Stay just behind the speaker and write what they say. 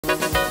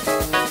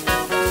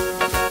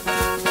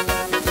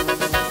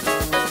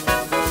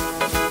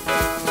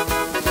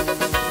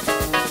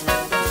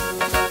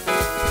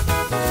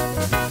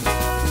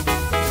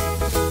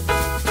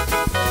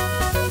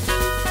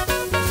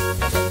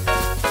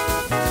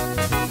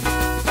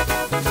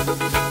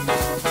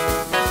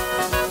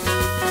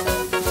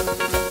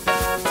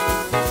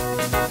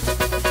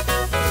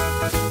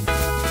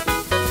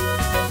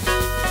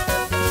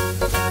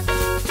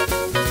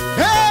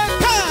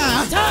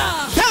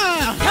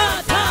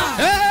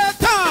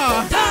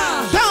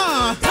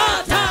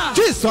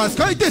Jesus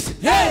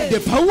Christ, the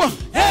power.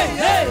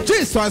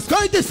 Jesus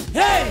Christ,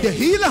 the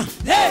healer.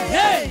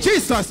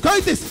 Jesus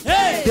Christ,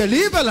 the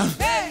deliverer.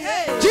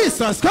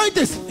 Jesus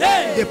Christ,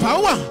 the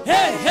power.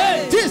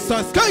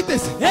 Jesus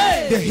Christ,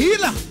 the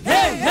healer.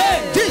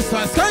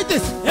 Jesus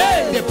Christ,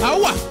 the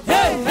power.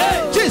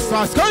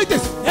 Jesus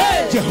Christ,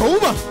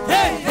 Jehovah.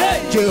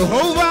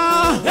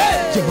 Jehovah.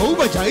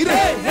 Jehovah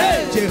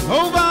Jireh.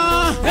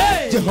 Jehovah.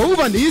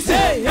 Jehovah Nisi.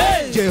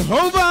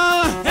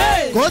 Jehovah.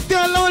 God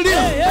the Lord.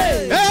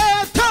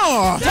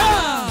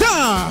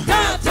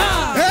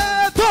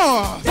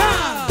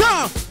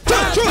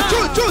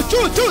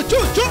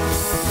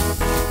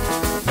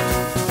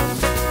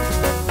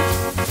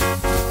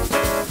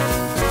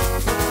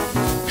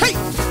 Hey!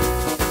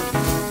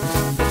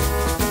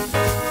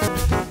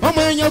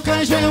 Omanyo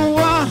kaje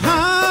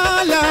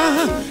wahala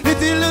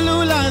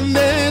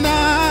litilululandena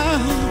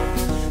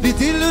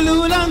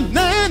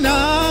litilululandena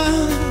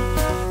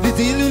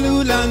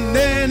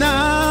litilululandena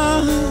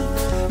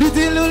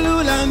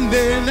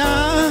litilululandena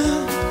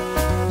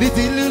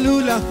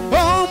litilulula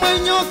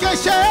omanyo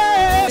kaje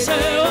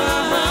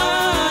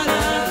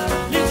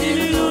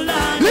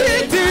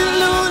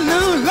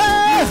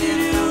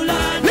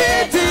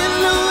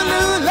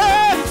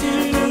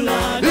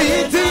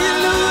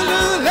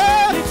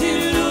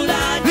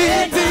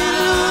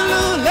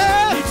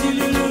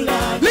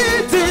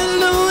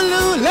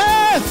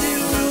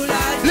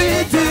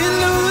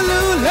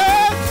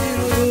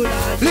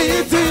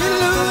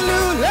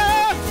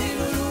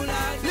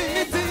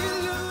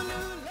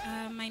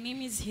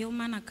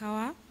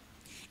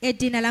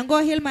Edina lango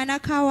Hilma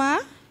Nakawa,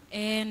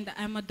 and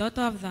I'm a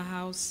daughter of the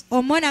house.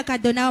 Omona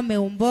kadona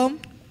meumbo.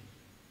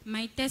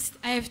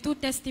 I have two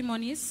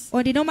testimonies,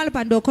 Odinomal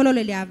pandokolo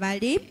le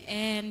avali.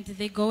 and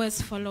they go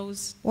as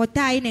follows.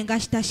 Ota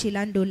inengashita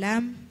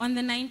shilandola. On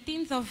the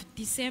 19th of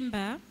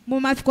December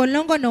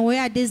Mumafikolongo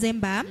nowe a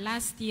December.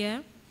 last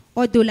year,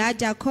 Odula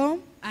jako.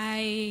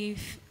 I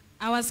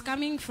was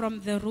coming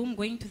from the room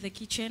going to the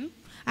kitchen,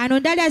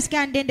 Anondali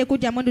askia ndende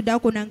kuja mondu da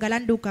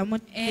kunangalanduka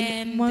and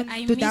I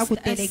mondu da missed a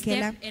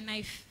kutelekela. step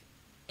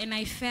and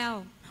I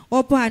fell.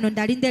 Opo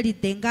anondali ndeli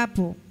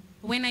dengapo.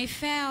 When I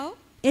fell,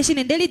 Eshi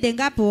ndeli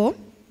dengapo.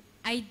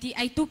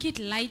 I took it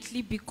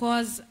lightly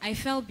because I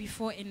fell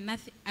before and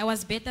nothing. I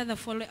was better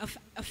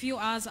a few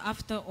hours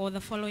after or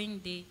the following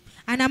day.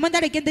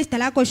 Anamonda rekende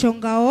stalako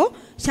shongao.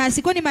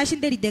 Shasiko ni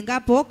mashindeli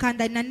dengapo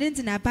kanda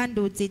nanenzi na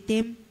pando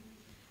zetem.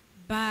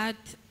 But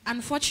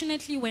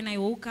unfortunately, when I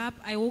woke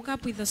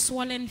up with a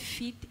swollen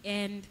feet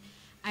and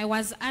I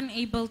was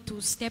unable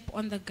to step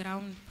on the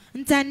ground.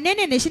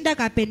 Ntanene neshinda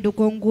kapendo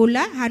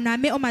kongula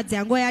haname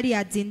omadziango yali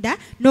yadzinda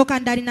no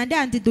kandali nande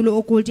antidulu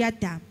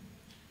okuljata.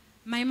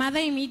 My mother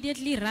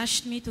immediately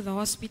rushed me to the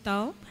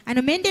hospital,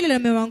 Ano mendelelo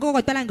mewango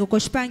kotala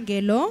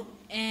ngokoshpangelo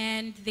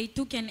and they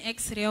took an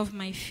X-ray of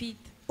my feet.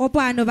 opo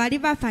ano bali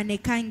bafane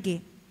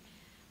kange.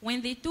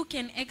 When they took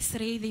an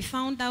X-ray, they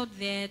found out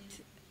that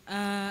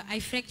I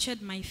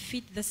fractured my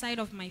feet, the side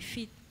of my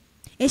feet.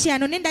 Eshi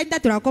ano nenda inda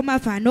turakoma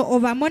fano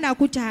ovamona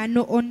kucha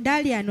ano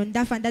ondali ano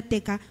ndafanda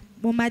teka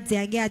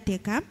mumadziange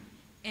ateka.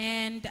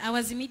 And I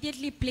was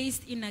immediately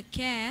placed in a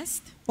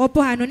cast,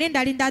 Opo ano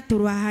nenda linda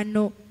turwa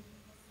hano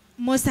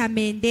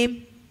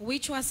mosamende.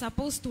 which was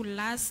supposed to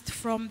last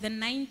from the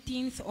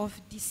 19th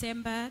of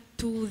December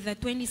to the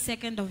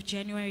 22nd of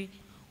January.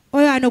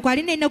 Oyo ano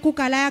kwaline ino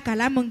kukala ya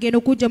kalamu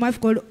ngeno kuja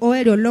mafiko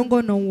oelo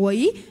longo no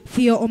woi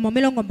fio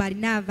omomelongo mbali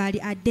na avali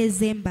a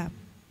December.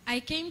 I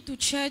came to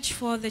church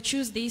for the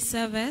Tuesday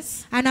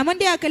service,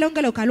 Anamonde ya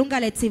kelongelo kalunga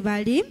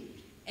letivali.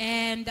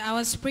 and I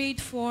was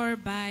prayed for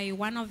by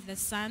one of the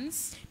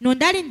sons.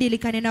 Nondali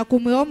ndilikane na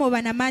kumweomo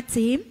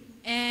banamati.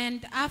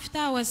 And after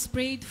I was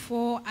prayed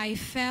for, I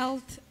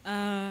felt,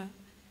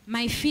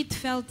 my feet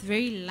felt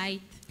very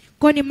light.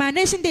 Koni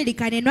maneshi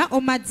ndilikane nwa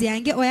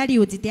omadziange oyali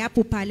udite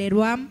apu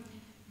palerwa.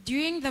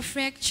 During the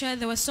fracture,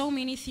 there were so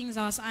many things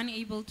I was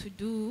unable to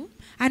do.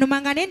 Ano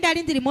mangane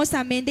ndali ndili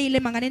mosamende ile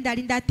mangane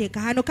ndali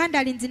ndateka. Ano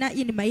kandali nzina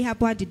ini mai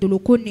hapo antidulu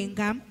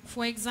kuninga.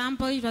 For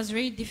example, it was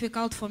very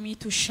difficult for me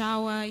to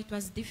shower. It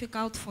was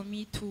difficult for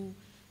me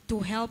to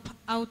help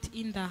out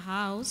in the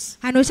house.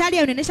 Ano shali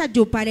ya unenesha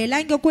jupale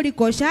langi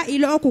okulikosha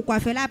ilo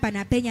okukwafela hapa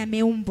na penya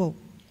meumbo.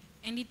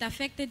 And it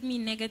affected me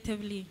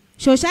negatively.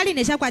 Shoshali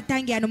nesha kwa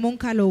tangi ano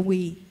monkalo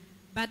wi.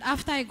 But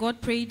after I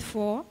got prayed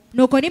for,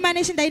 Nokoni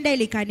maneshi ndainda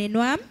ilikane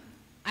nwa.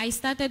 I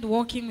started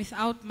walking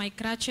without my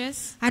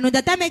crutches. Ano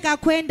datameka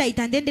kwenda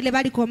itandendele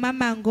bali koma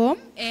mango.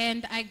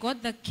 And I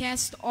got the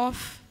cast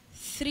off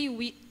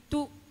 2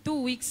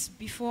 weeks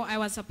before I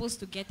was supposed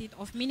to get it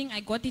off. Meaning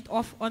I got it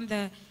off on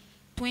the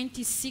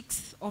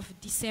 26th of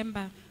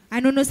December.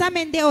 Ano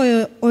nosamende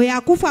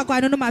oyakufa kwa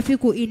anono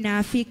mafiku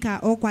inafika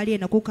okwali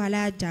na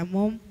kukala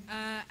jamo.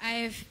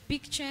 I have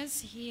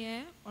pictures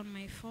here on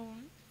my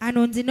phone.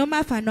 Ano nzino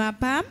mafano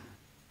hapa.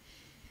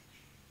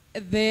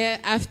 There,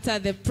 after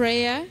the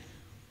prayer,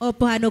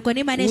 Opo ano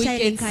koni we manesha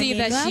can see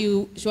that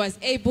ilikanenwa. she was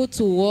able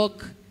to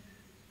walk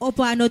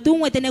Opo ano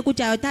tumwe tene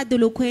kucha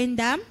otadulu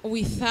kwenda.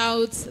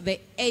 without the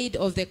aid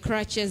of the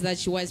crutches that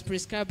she was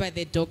prescribed by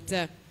the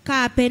doctor.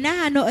 ka pena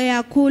hano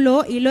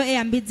eyakulo ilo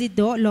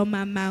eyambidzido lo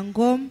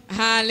mamango.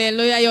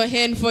 Hallelujah. Your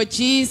hand for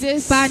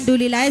Jesus.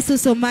 Pandulila Yesu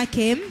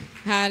somakem.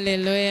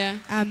 Hallelujah.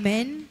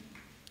 Amen.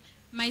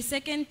 My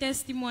second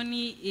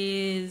testimony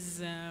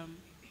is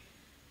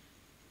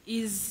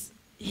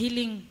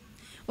healing.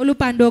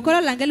 Ulupando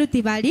kolo langelu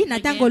tibali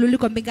natango luli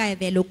kombinga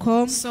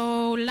eveluko.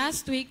 So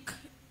last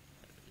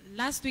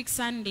week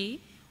Sunday.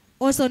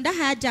 Osonda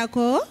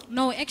hajako.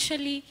 No,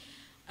 actually,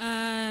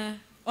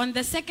 on the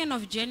 2nd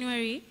of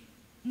January,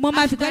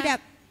 Moma after, fikwa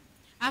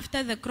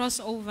after the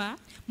crossover,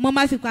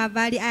 moma fikwa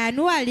vali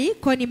anuali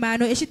koni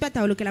mano eshitwa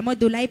taulukela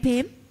modula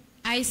ipe.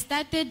 I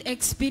started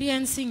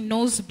experiencing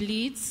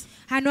nosebleeds.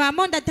 Hano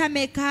amonda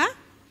tameka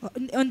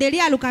ondeli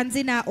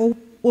alukanzina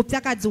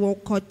optakazi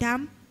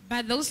wokotam.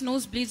 But those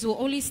nosebleeds will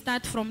only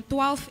start from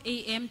 12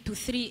 a.m. to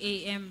 3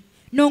 a.m.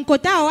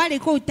 Nonkota wale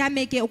ko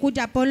utameke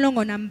ukuja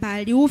polongo na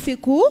mbali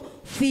ufiku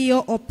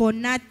fio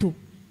oponatu.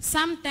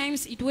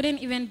 Sometimes it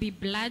wouldn't even be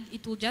blood,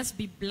 it will just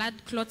be blood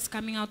clots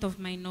coming out of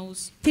my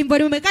nose.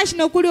 Timbori mumekashi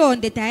no kuri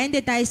onde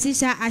taende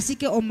taisisha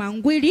asike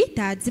omangwili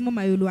tadzimu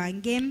mayulu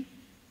angem.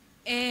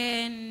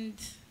 And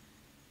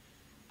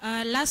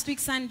last week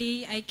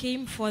Sunday, I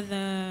came for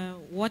the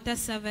water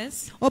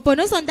service.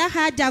 Opono sonda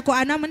haja ko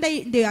anamanda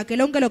ndio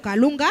akelongelo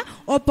kalunga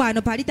opo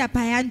anopalita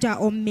payanja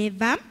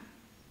omeva.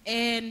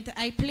 And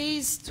I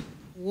placed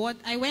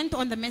I went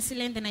on the mercy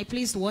land and I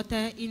placed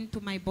water into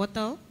my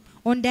bottle.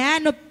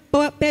 Ondano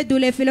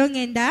pedule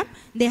filongenda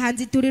de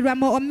hanzi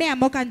turirwamo omea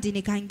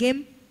mokandini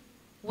kangem.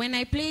 When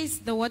I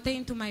placed the water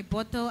into my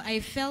bottle, I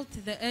felt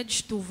the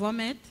urge to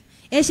vomit.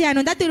 Eshi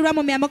anonda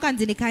turirwamo mea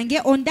mokandini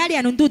kange ondali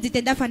anunduzi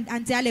tenda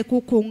anziale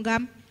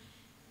kukungam.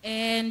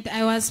 And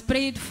I was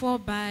prayed for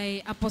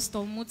by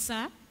Apostle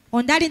Mutsa.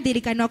 Ondali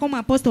ndirikanwa kwa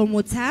Apostle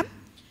Mutsa.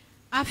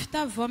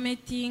 After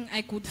vomiting,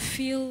 I could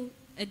feel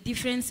a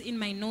difference in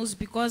my nose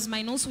because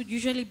my nose would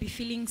usually be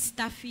feeling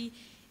stuffy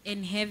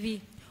and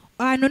heavy.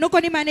 Nonoko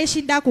ni mane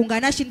shinda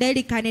kungana shinda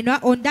ili kanenwa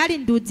ondali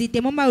nduzi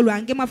temo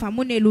mauluange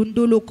mafamune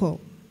lunduluko.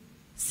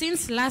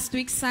 Since last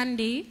week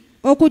Sunday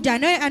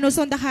Okujano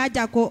anosonda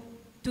hajako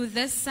to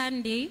this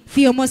Sunday,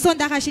 fio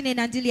mosonda hashine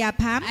nandili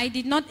apam. I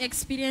did not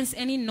experience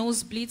any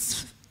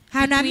nosebleeds.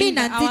 Hanami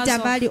nantija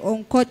vali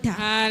onkota.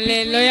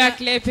 Hallelujah.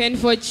 Clap hand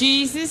for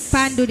Jesus.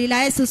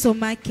 Pandulila Yesu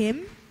somakem.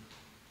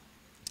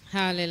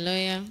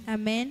 Hallelujah.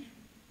 Amen.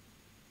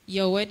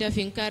 Your word of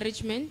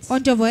encouragement.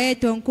 Onjovo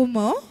yetu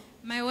onkumo.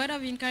 My word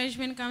of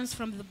encouragement comes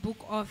from the book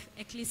of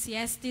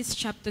Ecclesiastes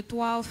chapter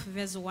 12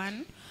 verse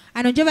 1,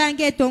 Anonjovo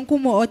yange yetu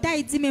onkumo ota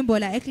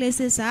idzimembola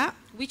eklesesa.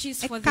 which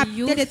is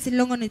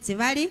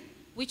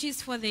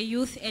for the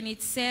youth, and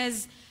it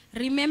says,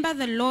 remember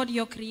the Lord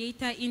your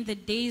creator in the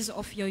days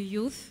of your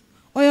youth,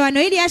 Oyo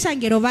ano ili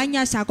ashangero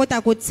vanya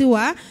shakota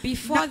kutsiwa.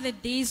 before the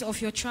days of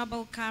your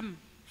trouble come.